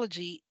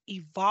technology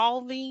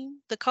evolving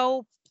the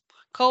code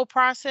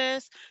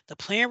process, the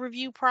plan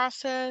review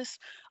process,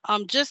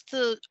 just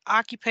the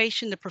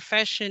occupation, the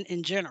profession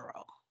in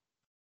general?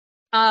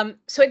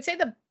 so I'd say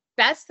the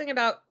best thing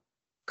about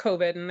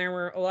COVID, and there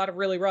were a lot of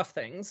really rough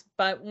things,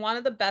 but one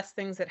of the best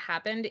things that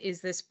happened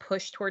is this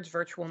push towards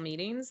virtual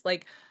meetings.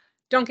 Like,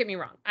 don't get me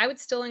wrong, I would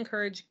still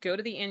encourage go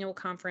to the annual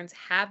conference,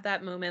 have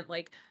that moment,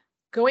 like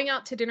going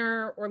out to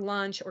dinner or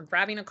lunch or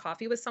grabbing a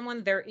coffee with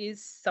someone. There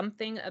is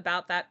something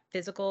about that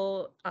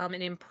physical and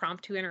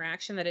impromptu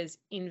interaction that is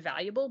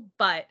invaluable.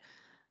 But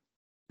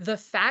the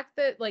fact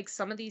that like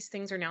some of these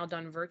things are now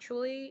done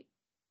virtually,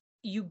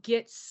 you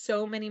get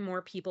so many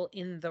more people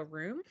in the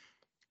room.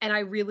 And I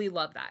really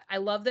love that. I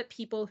love that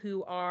people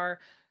who are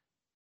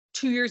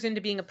 2 years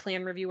into being a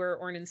plan reviewer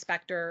or an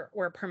inspector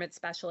or a permit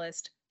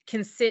specialist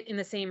can sit in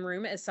the same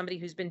room as somebody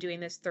who's been doing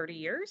this 30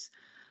 years.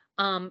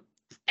 Um,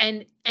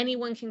 and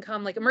anyone can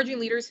come. Like Emerging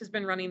Leaders has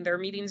been running their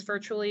meetings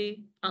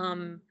virtually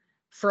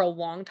for a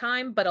long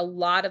time, but a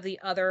lot of the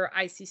other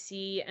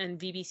ICC and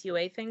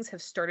VBCOA things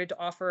have started to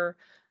offer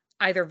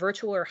either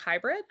virtual or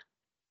hybrid.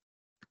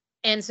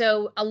 And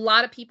so a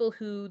lot of people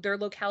who their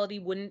locality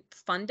wouldn't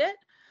fund it,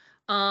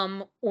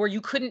 or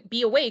you couldn't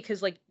be away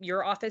because like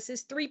your office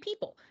is 3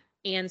 people.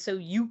 And so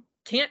you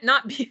can't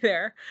not be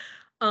there.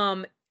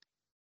 Um,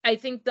 I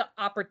think the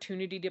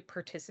opportunity to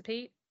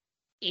participate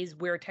is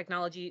where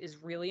technology is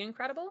really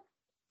incredible.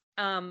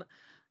 Um,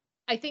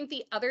 I think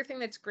the other thing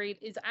that's great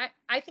is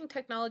I think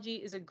technology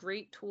is a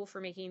great tool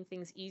for making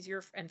things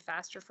easier and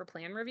faster for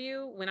plan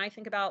review. When I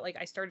think about like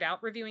I started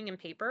out reviewing in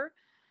paper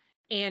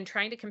and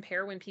trying to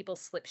compare when people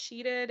slip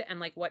sheeted and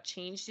like what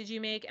change did you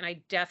make, and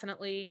I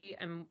definitely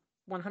am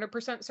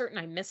 100% certain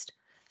I missed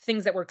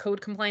things that were code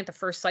compliant the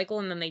first cycle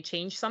and then they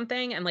changed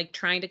something, and like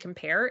trying to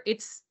compare.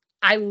 It's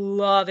I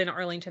love in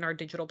Arlington our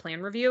digital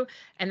plan review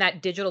and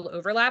that digital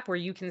overlap where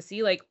you can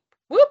see like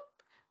whoop,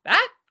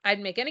 that I'd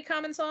make any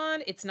comments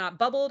on, it's not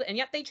bubbled, and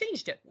yet they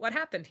changed it. What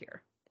happened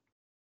here?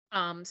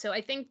 So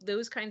I think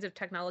those kinds of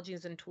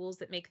technologies and tools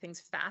that make things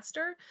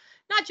faster,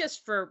 not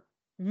just for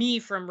me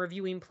from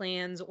reviewing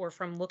plans or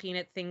from looking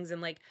at things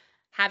and like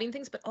having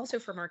things, but also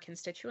from our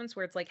constituents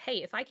where it's like,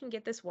 hey, if I can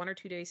get this 1 or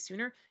 2 days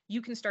sooner,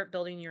 you can start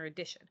building your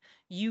addition.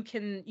 You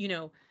can,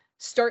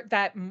 start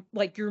that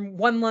like your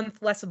 1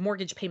 month less of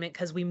mortgage payment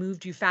because we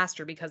moved you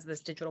faster because of this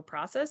digital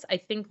process. I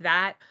think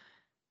that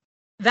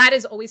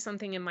is always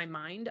something in my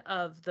mind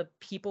of the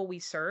people we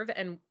serve,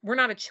 and we're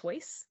not a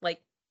choice.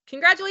 Like,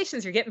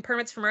 congratulations, you're getting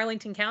permits from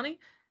Arlington County.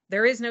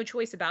 There is no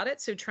choice about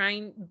it. So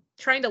trying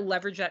to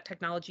leverage that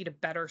technology to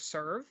better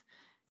serve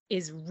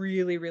is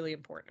really, really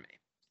important to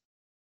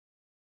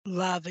me.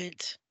 Love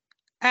it.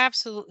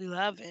 Absolutely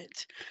love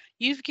it.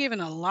 You've given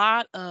a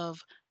lot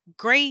of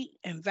great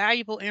and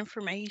valuable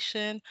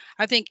information.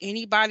 I think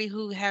anybody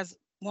who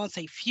wants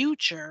a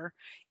future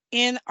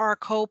in our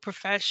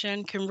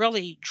profession can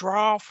really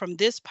draw from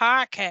this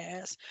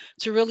podcast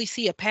to really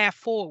see a path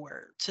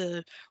forward,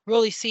 to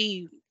really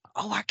see,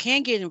 oh, I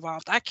can get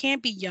involved. I can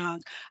be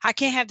young. I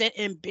can have that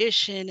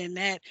ambition and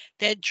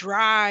that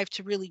drive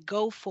to really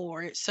go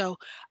for it. So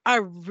I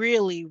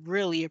really,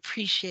 really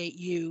appreciate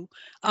you.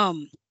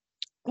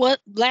 What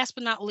last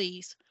but not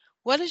least,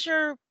 what is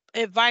your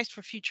advice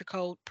for future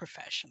code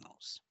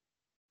professionals?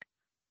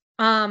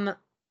 Um,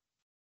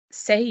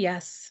 say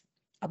yes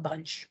a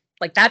bunch.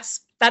 Like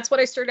that's what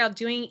I started out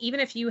doing. Even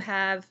if you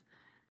have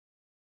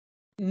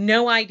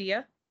no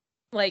idea,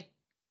 like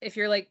if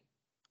you're like,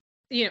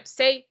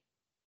 say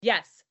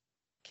yes.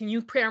 Can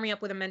you pair me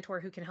up with a mentor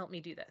who can help me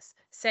do this?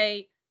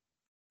 Say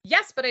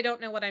yes, but I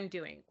don't know what I'm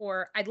doing.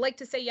 Or I'd like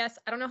to say yes.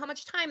 I don't know how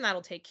much time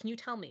that'll take. Can you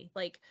tell me?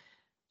 Like,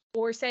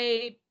 or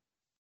say,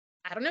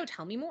 I don't know,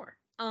 tell me more.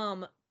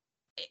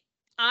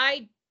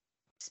 I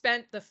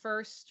spent the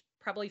first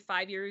probably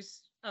 5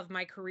 years of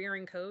my career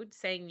in code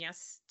saying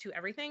yes to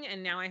everything.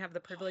 And now I have the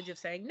privilege of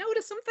saying no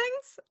to some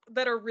things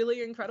that are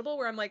really incredible,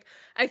 where I'm like,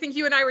 I think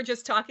you and I were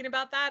just talking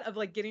about that, of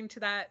like getting to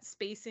that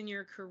space in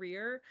your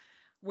career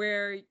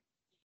where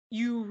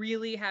you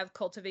really have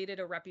cultivated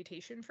a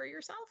reputation for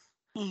yourself.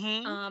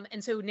 Mhm.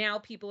 And so now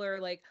people are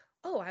like,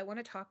 oh, I want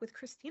to talk with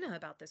Christina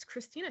about this.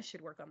 Christina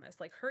should work on this.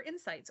 Like her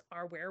insights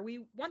are where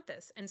we want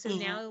this. And so Mhm.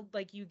 now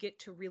like you get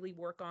to really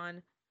work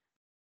on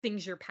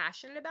things you're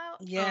passionate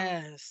about.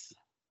 Yes.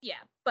 Yeah,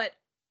 but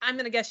I'm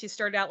gonna guess you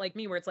started out like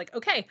me where it's like,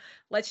 okay,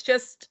 let's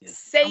just Yeah.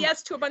 say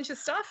yes to a bunch of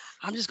stuff.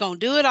 I'm just gonna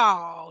do it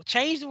all.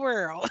 Change the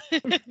world.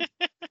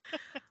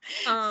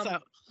 Um, So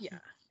yeah.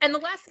 And the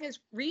last thing is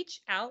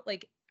reach out.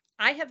 Like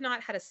I have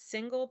not had a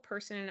single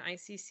person in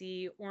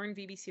ICC or in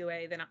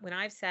VBCOA that when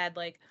I've said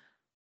like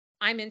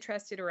I'm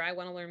interested or I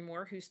want to learn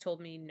more who's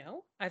told me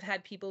no. I've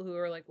had people who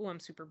are like, "Oh, I'm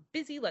super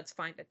busy. Let's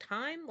find a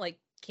time. Like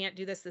can't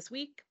do this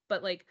week."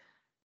 But like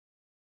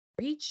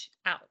reach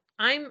out.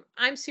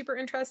 I'm super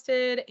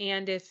interested,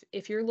 and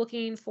if you're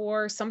looking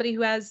for somebody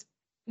who has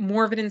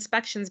more of an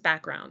inspections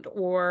background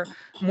or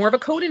more of a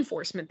code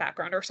enforcement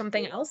background or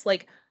something else,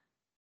 like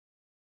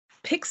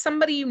pick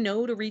somebody you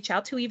know to reach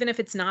out to, even if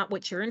it's not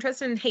what you're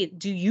interested in. Hey,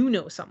 do you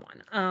know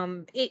someone?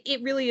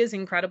 It really is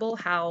incredible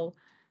how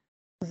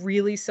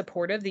really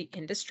supportive the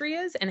industry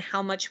is and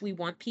how much we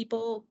want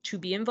people to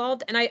be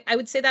involved. And I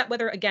would say that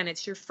whether, again,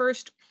 it's your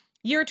first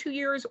year, 2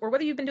 years, or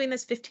whether you've been doing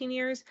this 15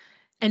 years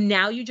and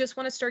now you just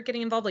want to start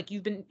getting involved, like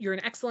you're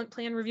an excellent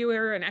plan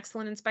reviewer, an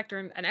excellent inspector,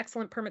 an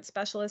excellent permit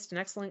specialist, an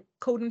excellent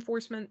code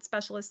enforcement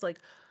specialist. Like,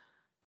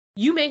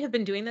 you may have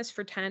been doing this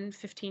for 10,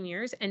 15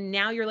 years, and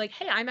now you're like,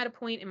 hey, I'm at a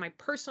point in my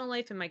personal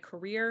life, in my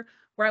career,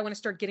 where I want to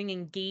start getting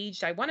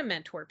engaged. I want to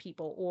mentor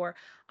people, or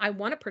I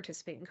want to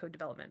participate in code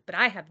development, but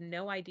I have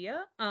no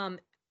idea.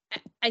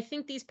 I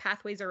think these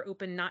pathways are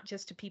open not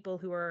just to people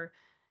who are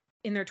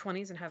in their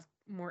 20s and have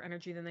more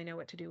energy than they know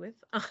what to do with.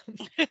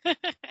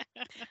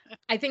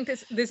 I think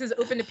this is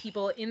open to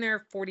people in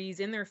their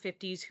 40s, in their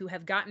 50s, who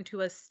have gotten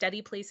to a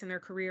steady place in their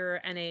career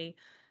and a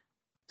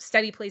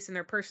steady place in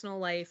their personal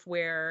life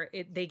where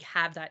they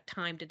have that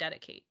time to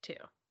dedicate to.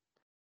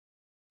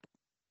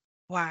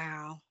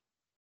 Wow.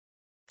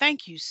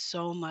 Thank you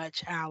so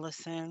much,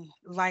 Allison.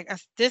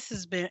 This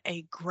has been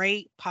a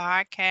great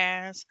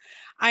podcast.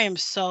 I am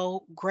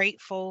so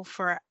grateful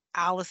for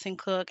Allison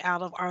Cook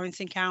out of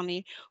Arlington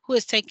County, who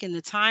has taken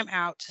the time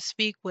out to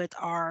speak with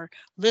our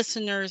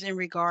listeners in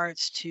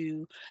regards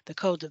to the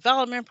code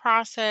development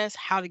process,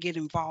 how to get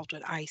involved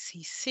with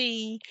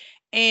ICC,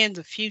 and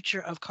the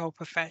future of code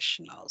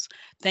professionals.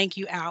 Thank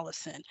you,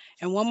 Allison.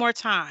 And one more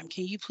time,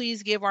 can you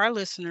please give our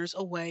listeners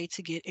a way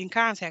to get in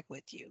contact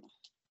with you?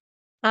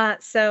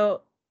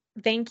 So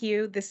thank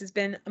you. This has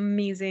been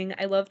amazing.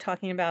 I love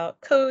talking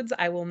about codes.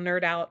 I will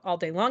nerd out all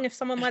day long if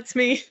someone lets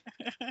me.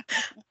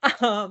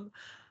 um,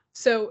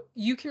 so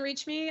you can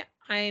reach me.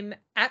 I'm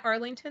at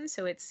Arlington,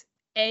 so it's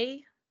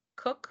A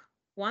Cook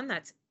one.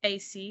 That's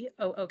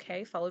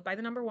ACOOK followed by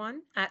the number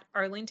one at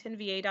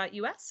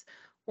arlingtonva.us,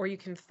 or you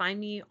can find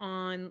me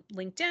on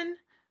LinkedIn.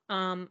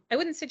 I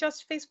wouldn't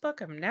suggest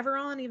Facebook. I'm never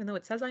on, even though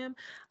it says I am.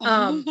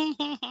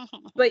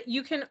 But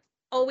you can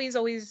always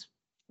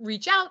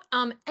reach out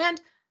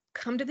and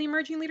come to the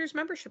Emerging Leaders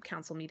Membership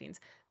Council meetings.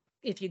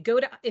 If you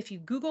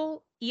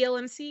Google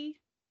ELMC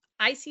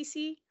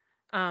ICC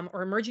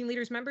or Emerging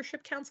Leaders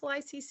Membership Council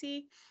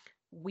ICC,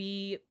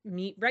 we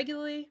meet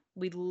regularly.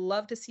 We'd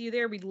love to see you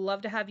there. We'd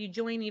love to have you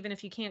join, even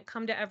if you can't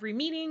come to every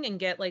meeting, and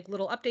get like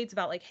little updates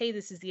about like, hey,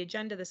 this is the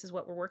agenda, this is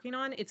what we're working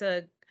on. It's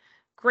a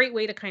great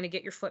way to kind of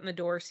get your foot in the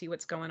door, see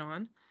what's going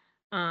on.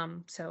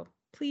 So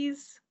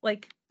please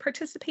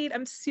participate.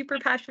 I'm super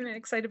passionate and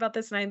excited about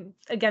this. And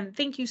again,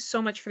 thank you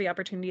so much for the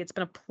opportunity. It's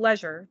been a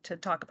pleasure to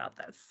talk about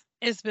this.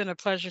 It's been a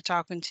pleasure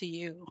talking to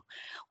you.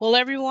 Well,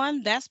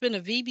 everyone, that's been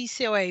a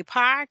VBCOA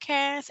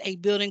podcast, a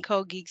Building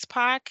Code Geeks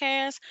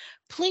podcast.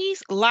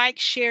 Please like,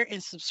 share,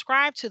 and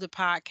subscribe to the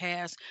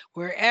podcast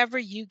wherever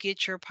you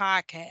get your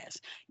podcasts,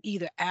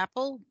 either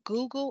Apple,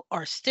 Google,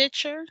 or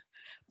Stitcher.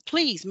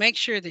 Please make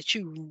sure that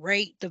you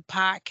rate the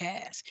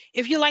podcast.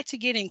 If you'd like to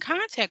get in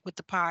contact with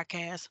the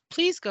podcast,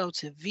 please go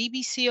to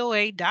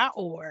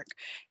vbcoa.org,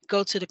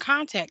 go to the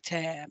contact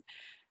tab,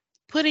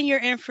 put in your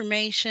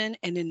information,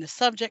 and in the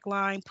subject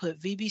line, put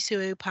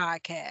VBCOA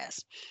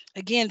Podcast.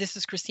 Again, this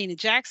is Christina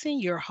Jackson,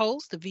 your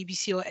host, the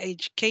VBCOA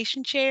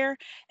Education Chair,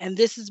 and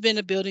this has been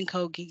a Building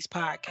Code Geeks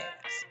podcast.